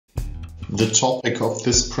The topic of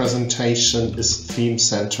this presentation is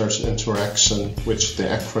theme-centered interaction, which the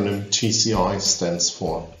acronym TCI stands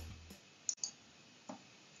for.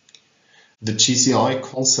 The TCI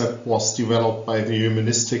concept was developed by the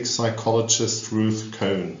humanistic psychologist Ruth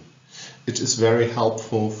Cohen. It is very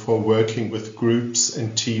helpful for working with groups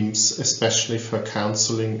and teams, especially for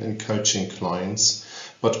counseling and coaching clients,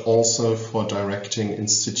 but also for directing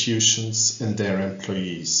institutions and their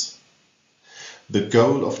employees. The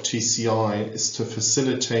goal of TCI is to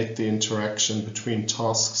facilitate the interaction between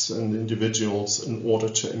tasks and individuals in order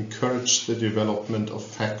to encourage the development of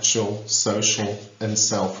factual, social, and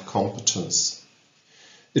self-competence.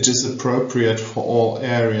 It is appropriate for all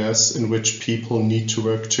areas in which people need to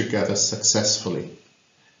work together successfully.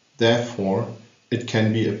 Therefore, it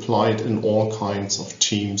can be applied in all kinds of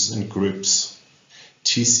teams and groups.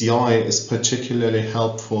 TCI is particularly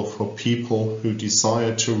helpful for people who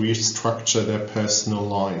desire to restructure their personal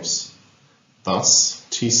lives. Thus,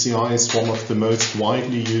 TCI is one of the most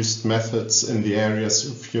widely used methods in the areas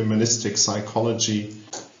of humanistic psychology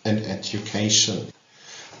and education.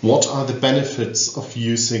 What are the benefits of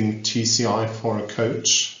using TCI for a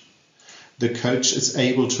coach? The coach is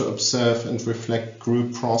able to observe and reflect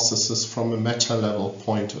group processes from a meta-level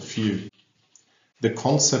point of view. The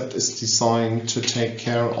concept is designed to take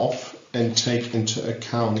care of and take into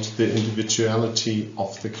account the individuality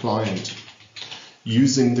of the client.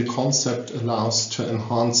 Using the concept allows to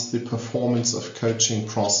enhance the performance of coaching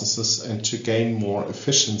processes and to gain more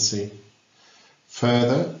efficiency.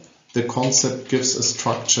 Further, the concept gives a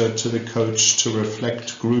structure to the coach to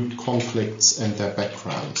reflect group conflicts and their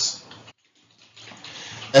backgrounds.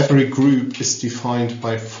 Every group is defined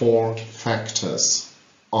by 4 factors: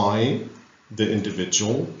 I, the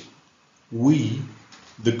individual, we,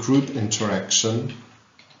 the group interaction,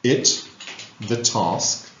 it, the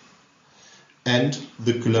task, and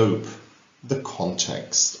the globe, the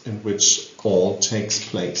context in which all takes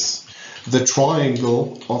place. The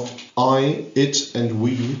triangle of I, it, and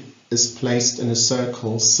we is placed in a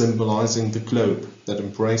circle symbolizing the globe that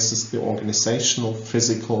embraces the organizational,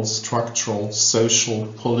 physical, structural, social,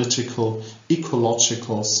 political,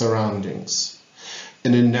 ecological surroundings.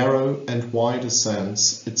 In a narrow and wider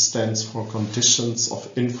sense, it stands for conditions of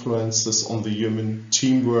influences on the human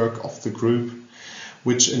teamwork of the group,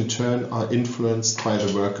 which in turn are influenced by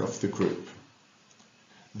the work of the group.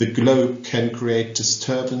 The globe can create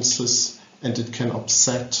disturbances and it can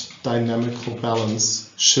upset dynamical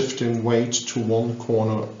balance, shifting weight to one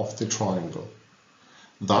corner of the triangle.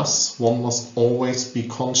 Thus, one must always be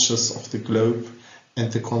conscious of the globe and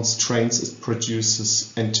the constraints it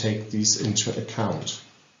produces and take these into account.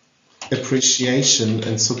 Appreciation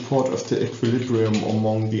and support of the equilibrium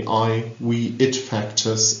among the I, we, it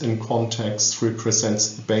factors in context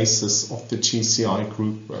represents the basis of the TCI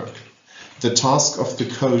group work. The task of the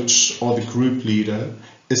coach or the group leader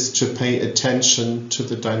is to pay attention to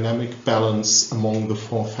the dynamic balance among the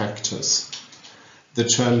 4 factors. The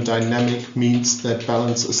term dynamic means that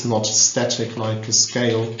balance is not static like a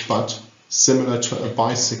scale, but similar to a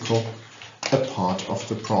bicycle, a part of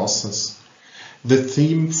the process. The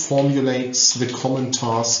theme formulates the common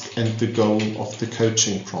task and the goal of the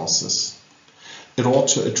coaching process. It ought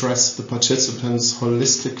to address the participants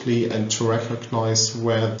holistically and to recognize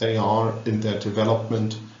where they are in their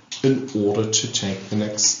development in order to take the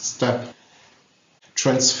next step.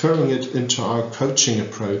 Transferring it into our coaching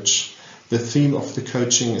approach, the theme of the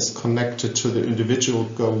coaching is connected to the individual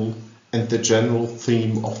goal and the general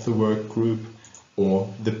theme of the work group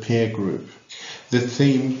or the peer group. The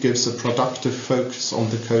theme gives a productive focus on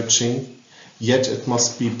the coaching, yet it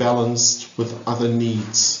must be balanced with other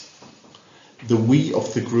needs. The we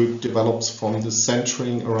of the group develops from the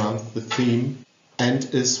centering around the theme and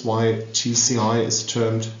is why TCI is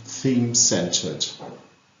termed theme-centered.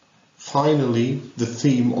 Finally, the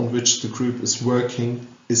theme on which the group is working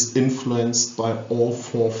is influenced by all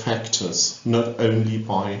 4 factors, not only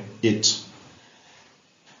by it.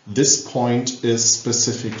 This point is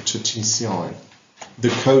specific to TCI. The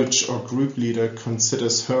coach or group leader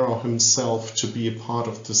considers her or himself to be a part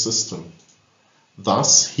of the system.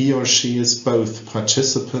 Thus, he or she is both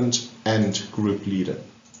participant and group leader.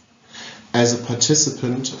 As a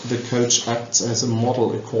participant, the coach acts as a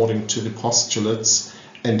model according to the postulates,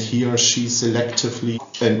 and he or she selectively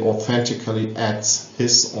and authentically adds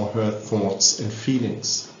his or her thoughts and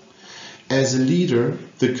feelings. As a leader,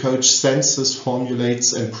 the coach senses,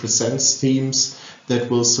 formulates and presents themes that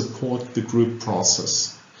will support the group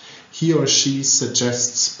process. He or she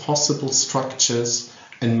suggests possible structures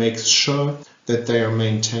and makes sure that they are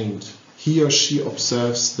maintained. He or she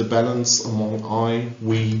observes the balance among I,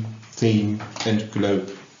 we, theme and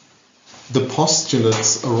globe. The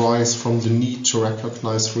postulates arise from the need to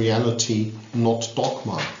recognize reality, not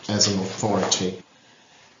dogma, as an authority.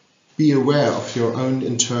 Be aware of your own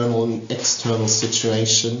internal and external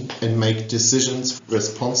situation and make decisions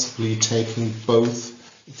responsibly, taking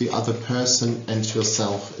both the other person and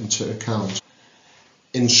yourself into account.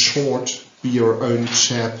 In short, be your own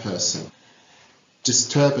chairperson.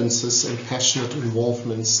 Disturbances and passionate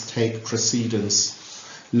involvements take precedence.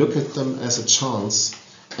 Look at them as a chance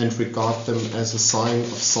and regard them as a sign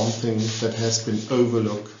of something that has been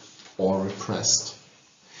overlooked or repressed.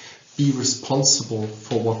 Be responsible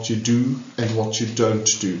for what you do and what you don't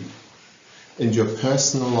do, in your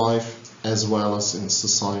personal life as well as in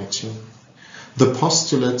society. The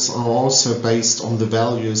postulates are also based on the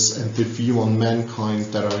values and the view on mankind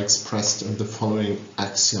that are expressed in the following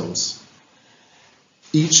axioms.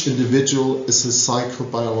 Each individual is a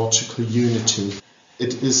psychobiological unity.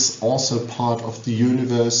 It is also part of the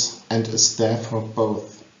universe and is therefore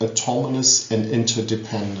both autonomous and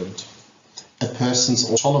interdependent. A person's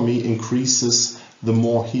autonomy increases the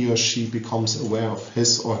more he or she becomes aware of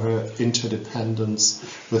his or her interdependence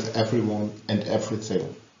with everyone and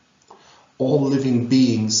everything. All living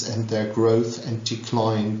beings and their growth and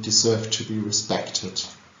decline deserve to be respected.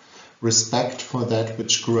 Respect for that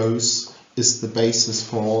which grows is the basis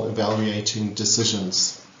for all evaluating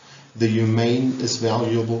decisions. The humane is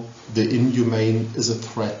valuable, the inhumane is a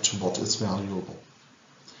threat to what is valuable.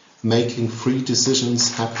 Making free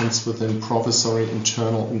decisions happens within provisory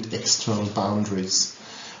internal and external boundaries.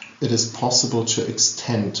 It is possible to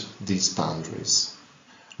extend these boundaries.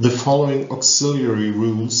 The following auxiliary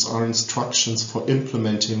rules are instructions for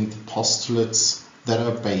implementing the postulates that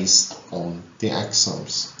are based on the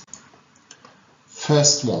axioms.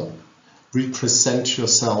 First one, represent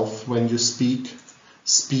yourself when you speak.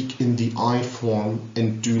 Speak in the I form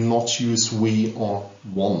and do not use we or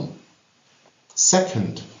one.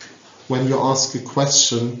 Second, when you ask a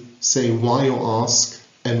question, say why you ask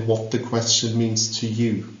and what the question means to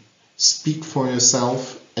you. Speak for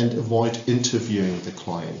yourself and avoid interviewing the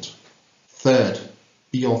client. Third,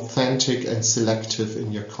 be authentic and selective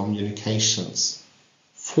in your communications.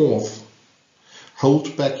 Fourth,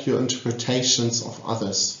 hold back your interpretations of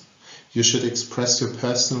others. You should express your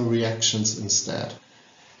personal reactions instead.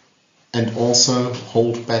 And also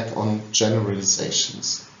hold back on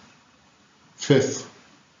generalizations. Fifth,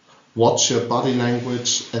 watch your body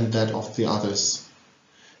language and that of the others.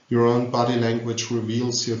 Your own body language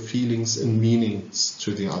reveals your feelings and meanings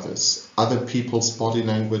to the others. Other people's body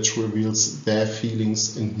language reveals their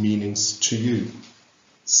feelings and meanings to you.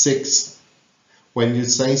 Sixth, when you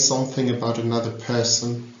say something about another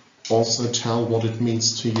person, also tell what it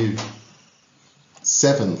means to you.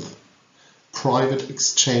 Seventh, private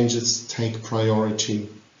exchanges take priority.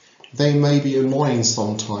 They may be annoying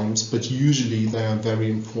sometimes, but usually they are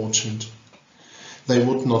very important. They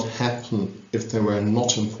would not happen if they were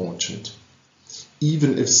not important.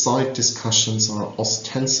 Even if side discussions are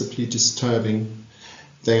ostensibly disturbing,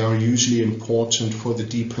 they are usually important for the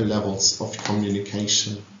deeper levels of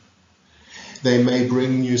communication. They may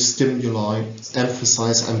bring new stimuli,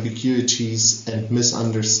 emphasize ambiguities and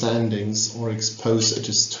misunderstandings, or expose a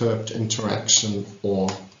disturbed interaction or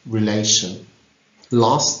relation.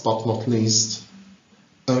 Last but not least,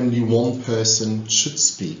 only one person should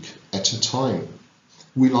speak at a time.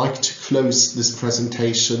 We like to close this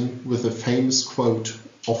presentation with a famous quote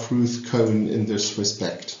of Ruth Cohen in this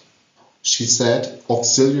respect. She said,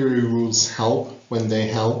 "Auxiliary rules help when they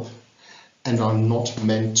help and are not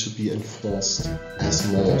meant to be enforced as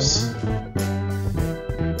laws."